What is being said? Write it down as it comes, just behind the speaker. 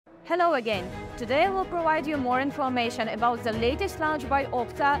Hello again. Today I will provide you more information about the latest launch by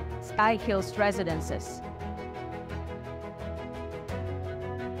Octa, Sky Hills Residences.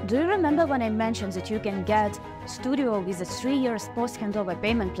 Do you remember when I mentioned that you can get studio with a 3 years post-handover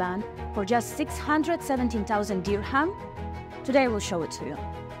payment plan for just 617,000 dirham? Today I will show it to you.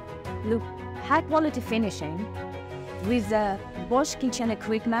 Look, high quality finishing with the Bosch kitchen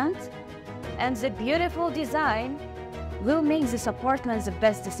equipment And the beautiful design will make this apartment the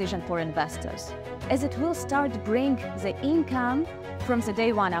best decision for investors, as it will start bring the income from the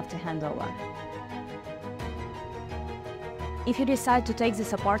day one after handover. If you decide to take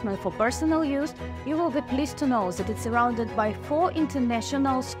this apartment for personal use, you will be pleased to know that it's surrounded by 4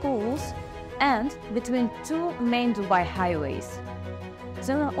 international schools and between 2 main Dubai highways.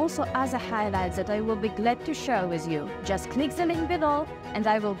 There are also other highlights that I will be glad to share with you. Just click the link below and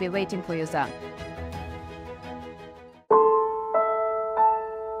I will be waiting for you there.